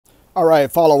All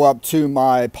right, follow up to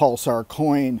my Pulsar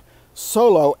coin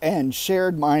solo and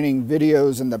shared mining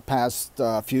videos in the past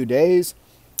few days.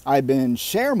 I've been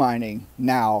share mining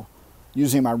now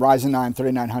using my Ryzen 9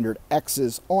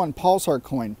 3900Xs on Pulsar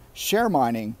coin share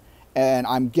mining, and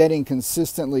I'm getting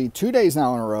consistently 2 days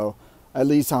now in a row at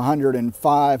least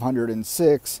 105,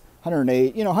 106,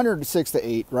 108, 106 to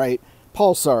 8, right?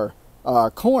 Pulsar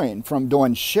coin from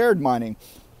doing shared mining.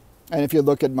 And if you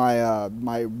look at my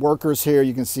my workers here,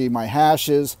 you can see my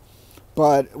hashes.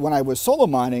 But when I was solo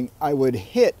mining, I would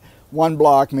hit one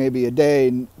block maybe a day,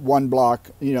 one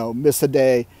block, miss a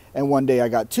day, and one day I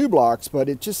got 2 blocks. But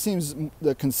it just seems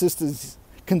the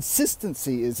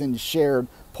consistency is in shared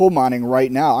pull mining right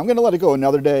now. I'm going to let it go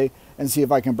another day and see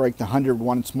if I can break the 100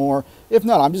 once more. If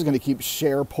not, I'm just going to keep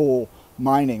share pull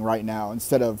mining right now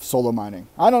instead of solo mining.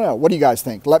 I don't know. What do you guys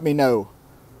think? Let me know.